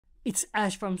It's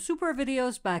Ash from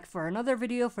SuperVideos back for another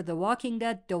video for The Walking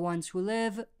Dead, The Ones Who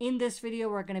Live. In this video,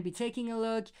 we're going to be taking a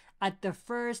look at the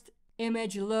first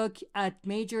image look at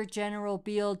Major General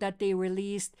Beale that they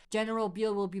released. General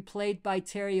Beale will be played by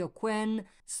Terry O'Quinn.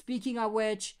 Speaking of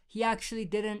which, he actually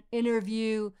did an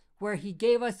interview where he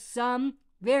gave us some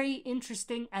very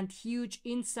interesting and huge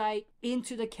insight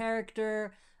into the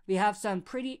character. We have some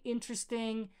pretty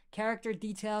interesting character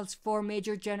details for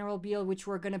Major General Beale, which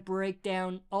we're going to break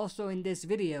down also in this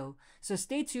video. So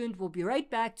stay tuned, we'll be right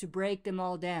back to break them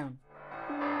all down.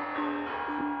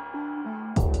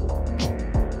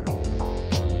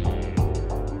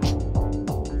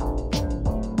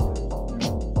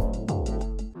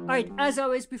 Alright, as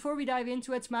always, before we dive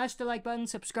into it, smash the like button,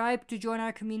 subscribe to join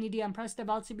our community, and press the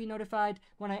bell to be notified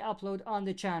when I upload on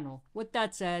the channel. With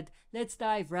that said, let's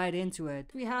dive right into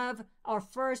it. We have our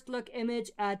first look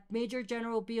image at Major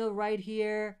General Beale right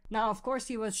here. Now, of course,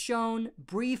 he was shown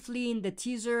briefly in the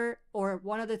teaser, or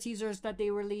one of the teasers that they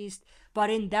released, but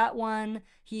in that one,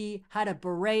 he had a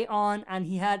beret on, and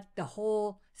he had the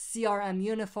whole CRM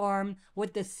uniform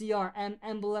with the CRM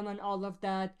emblem and all of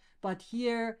that. But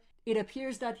here, it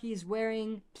appears that he's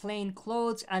wearing plain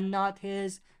clothes and not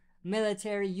his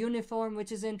military uniform,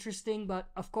 which is interesting, but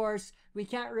of course we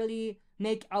can't really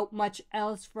make out much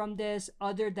else from this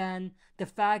other than the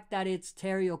fact that it's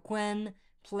Terry O'Quinn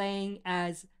playing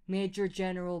as Major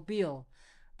General Beale.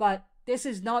 But this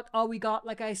is not all we got.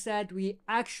 Like I said, we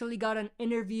actually got an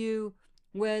interview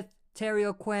with Terry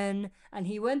O'Quinn, and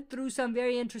he went through some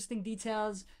very interesting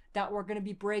details that we're going to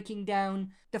be breaking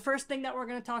down. The first thing that we're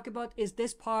going to talk about is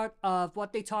this part of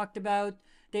what they talked about.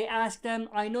 They asked them,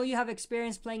 I know you have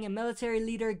experience playing a military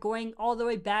leader going all the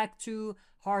way back to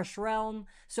Harsh Realm.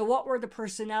 So what were the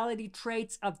personality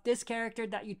traits of this character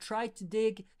that you tried to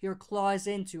dig your claws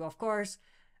into? Of course,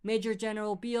 Major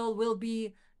General Beale will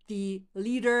be the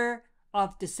leader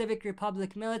of the Civic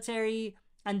Republic Military,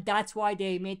 and that's why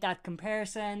they made that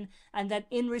comparison. And then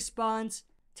in response,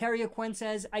 Terry O'Quinn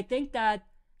says, I think that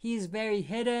he's very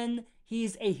hidden.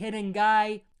 He's a hidden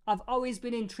guy. I've always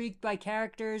been intrigued by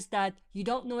characters that you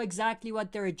don't know exactly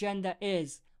what their agenda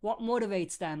is, what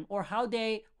motivates them, or how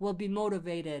they will be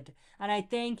motivated. And I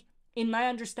think, in my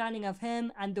understanding of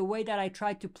him and the way that I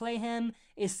try to play him,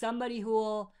 is somebody who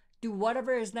will do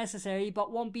whatever is necessary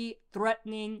but won't be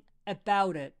threatening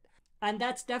about it. And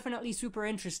that's definitely super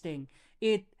interesting.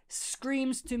 It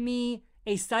screams to me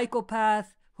a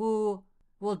psychopath who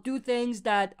will do things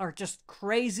that are just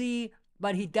crazy,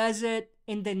 but he does it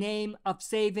in the name of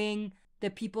saving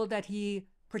the people that he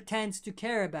pretends to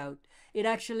care about. It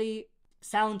actually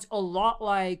sounds a lot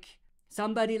like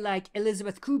somebody like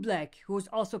Elizabeth Kublek, who was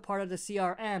also part of the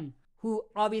CRM, who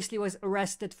obviously was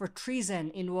arrested for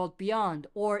treason in World Beyond,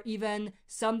 or even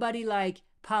somebody like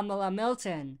Pamela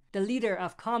Milton, the leader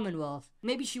of Commonwealth.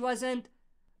 Maybe she wasn't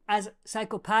as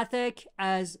psychopathic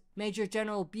as Major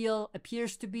General Beale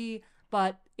appears to be,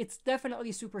 but it's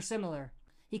definitely super similar.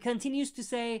 He continues to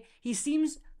say he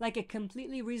seems like a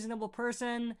completely reasonable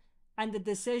person, and the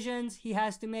decisions he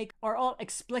has to make are all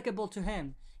explicable to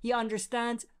him. He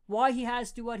understands why he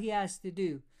has to do what he has to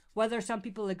do, whether some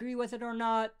people agree with it or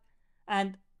not.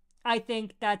 And I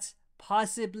think that's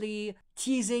possibly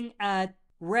teasing at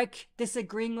Rick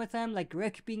disagreeing with him, like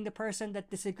Rick being the person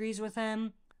that disagrees with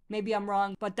him. Maybe I'm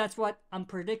wrong, but that's what I'm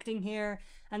predicting here.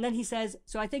 And then he says,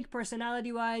 so I think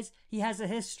personality-wise, he has a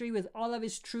history with all of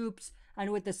his troops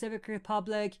and with the Civic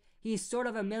Republic. He's sort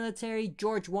of a military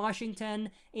George Washington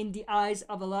in the eyes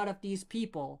of a lot of these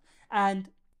people. And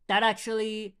that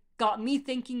actually got me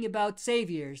thinking about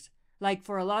saviors. Like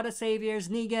for a lot of saviors,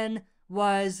 Negan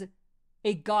was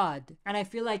a god. And I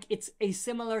feel like it's a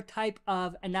similar type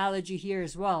of analogy here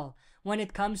as well. When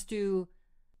it comes to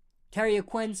Terry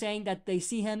O'Quinn saying that they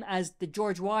see him as the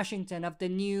George Washington of the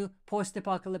new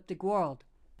post-apocalyptic world.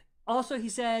 Also, he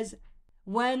says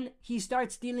when he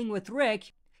starts dealing with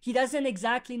Rick, he doesn't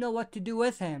exactly know what to do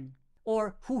with him,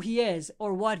 or who he is,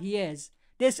 or what he is.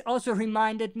 This also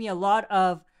reminded me a lot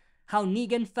of how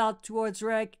Negan felt towards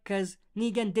Rick, because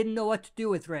Negan didn't know what to do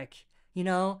with Rick, you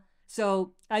know?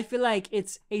 So I feel like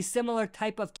it's a similar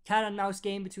type of cat and mouse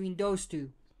game between those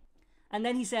two. And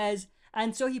then he says,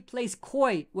 and so he plays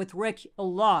coy with Rick a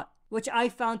lot, which I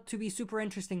found to be super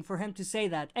interesting for him to say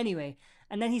that. Anyway,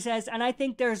 and then he says, and I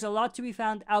think there's a lot to be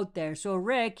found out there. So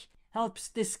Rick helps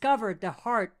discover the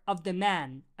heart of the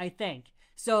man, I think.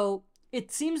 So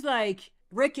it seems like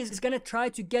Rick is going to try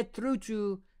to get through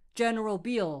to General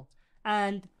Beale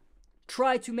and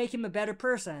try to make him a better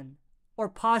person, or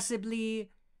possibly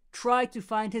try to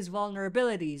find his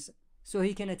vulnerabilities so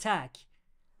he can attack,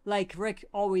 like Rick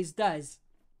always does.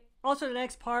 Also, the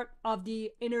next part of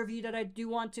the interview that I do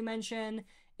want to mention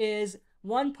is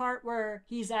one part where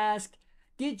he's asked,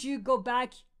 did you go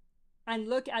back and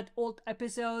look at old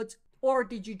episodes, or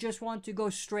did you just want to go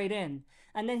straight in?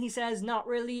 And then he says, not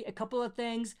really, a couple of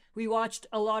things. We watched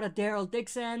a lot of Daryl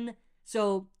Dixon.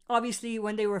 So obviously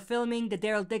when they were filming, the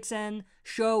Daryl Dixon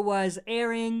show was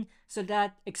airing. So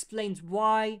that explains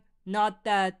why. Not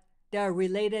that they're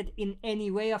related in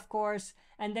any way, of course.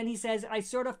 And then he says, I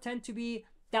sort of tend to be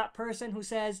that person who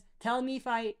says, tell me if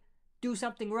I do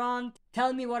something wrong.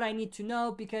 Tell me what I need to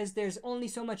know, because there's only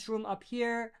so much room up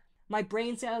here. My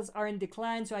brain cells are in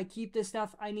decline, so I keep the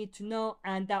stuff I need to know,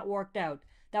 and that worked out.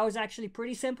 That was actually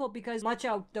pretty simple, because much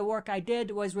of the work I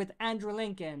did was with Andrew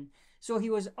Lincoln. So he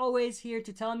was always here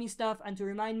to tell me stuff and to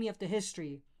remind me of the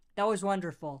history. That was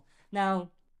wonderful.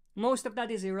 Now, most of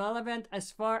that is irrelevant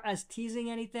as far as teasing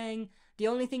anything. The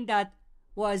only thing that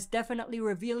was definitely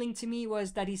revealing to me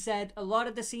was that he said a lot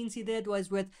of the scenes he did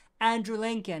was with Andrew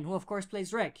Lincoln, who of course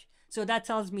plays Rick. So that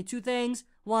tells me two things.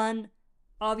 One,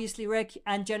 obviously Rick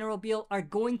and General Beale are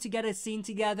going to get a scene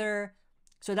together.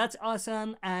 So that's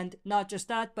awesome. And not just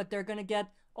that, but they're going to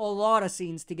get a lot of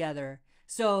scenes together.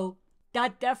 So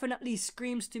that definitely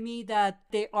screams to me that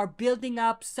they are building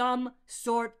up some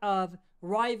sort of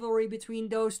rivalry between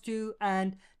those two,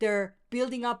 and they're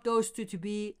building up those two to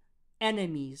be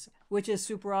enemies, which is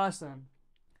super awesome.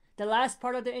 The last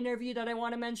part of the interview that I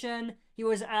want to mention, he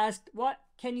was asked, what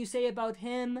can you say about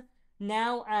him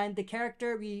now and the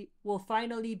character we will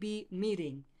finally be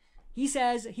meeting? He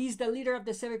says he's the leader of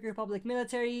the Civic Republic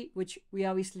Military, which we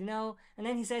obviously know. And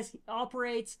then he says he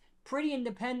operates pretty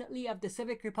independently of the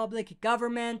Civic Republic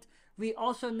government. We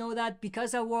also know that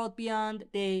because of World Beyond,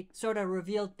 they sort of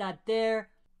revealed that there.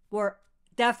 We're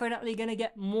definitely going to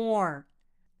get more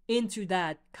into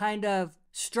that kind of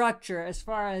structure as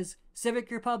far as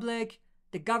Civic Republic,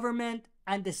 the government,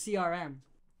 and the CRM.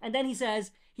 And then he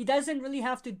says he doesn't really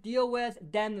have to deal with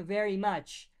them very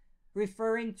much,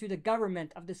 referring to the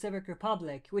government of the Civic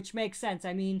Republic, which makes sense.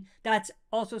 I mean, that's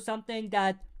also something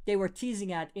that they were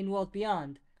teasing at in World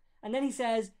Beyond. And then he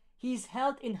says he's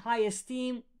held in high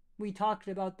esteem. We talked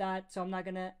about that, so I'm not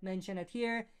going to mention it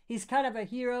here. He's kind of a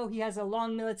hero. He has a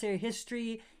long military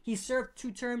history. He served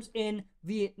 2 terms in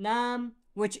Vietnam,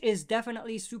 which is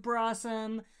definitely super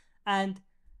awesome. And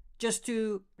just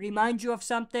to remind you of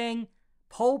something,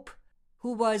 Pope,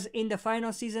 who was in the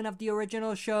final season of the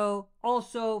original show,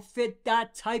 also fit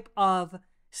that type of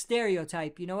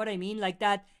stereotype. You know what I mean? Like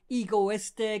that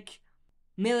egoistic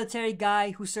military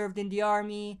guy who served in the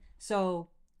army. So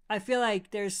I feel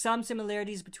like there's some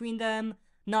similarities between them,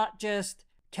 not just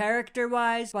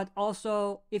character-wise, but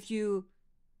also if you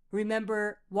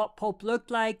remember what Pope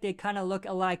looked like, they kind of look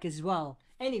alike as well.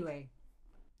 Anyway,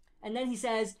 and then he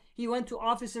says he went to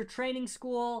officer training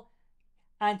school,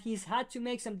 and he's had to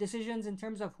make some decisions in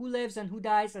terms of who lives and who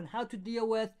dies and how to deal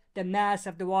with the mass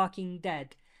of the Walking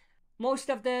Dead. Most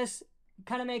of this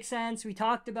kind of makes sense. We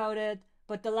talked about it,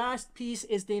 but the last piece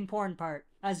is the important part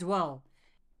as well.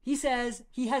 He says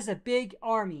he has a big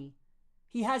army.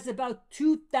 He has about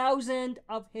 2,000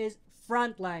 of his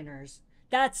frontliners.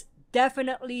 That's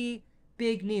definitely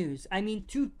big news. I mean,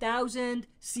 2,000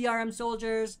 CRM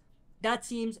soldiers, that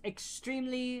seems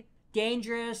extremely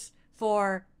dangerous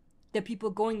for the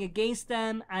people going against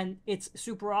them, and it's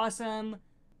super awesome.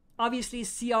 Obviously,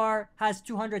 CR has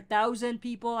 200,000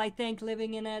 people, I think,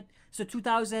 living in it, so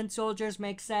 2,000 soldiers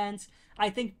makes sense. I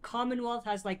think Commonwealth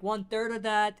has like 1/3 of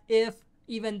that, if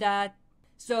even that.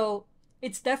 So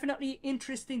it's definitely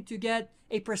interesting to get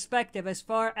a perspective as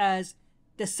far as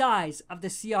the size of the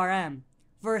CRM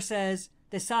versus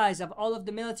the size of all of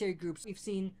the military groups we've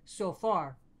seen so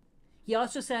far. He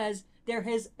also says they're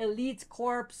his elite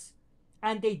corps,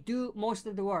 and they do most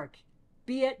of the work,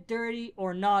 be it dirty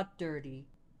or not dirty,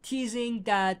 teasing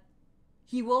that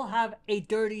he will have a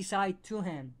dirty side to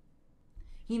him.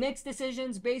 He makes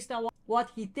decisions based on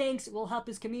what he thinks will help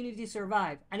his community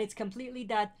survive, and it's completely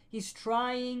that he's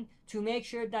trying to make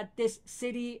sure that this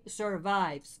city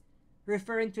survives,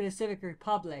 referring to the Civic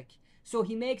Republic. So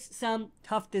he makes some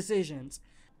tough decisions.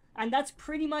 And that's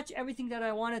pretty much everything that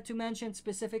I wanted to mention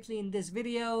specifically in this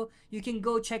video. You can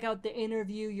go check out the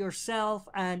interview yourself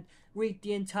and read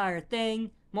the entire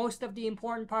thing. Most of the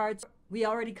important parts we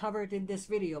already covered in this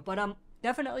video, but I'm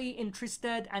definitely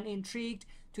interested and intrigued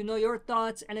to know your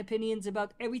thoughts and opinions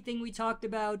about everything we talked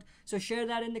about. So share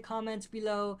that in the comments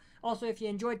below. Also, if you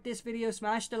enjoyed this video,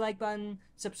 smash the like button,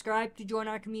 subscribe to join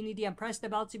our community, and press the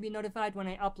bell to be notified when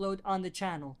I upload on the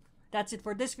channel. That's it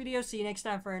for this video. See you next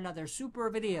time for another super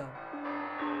video.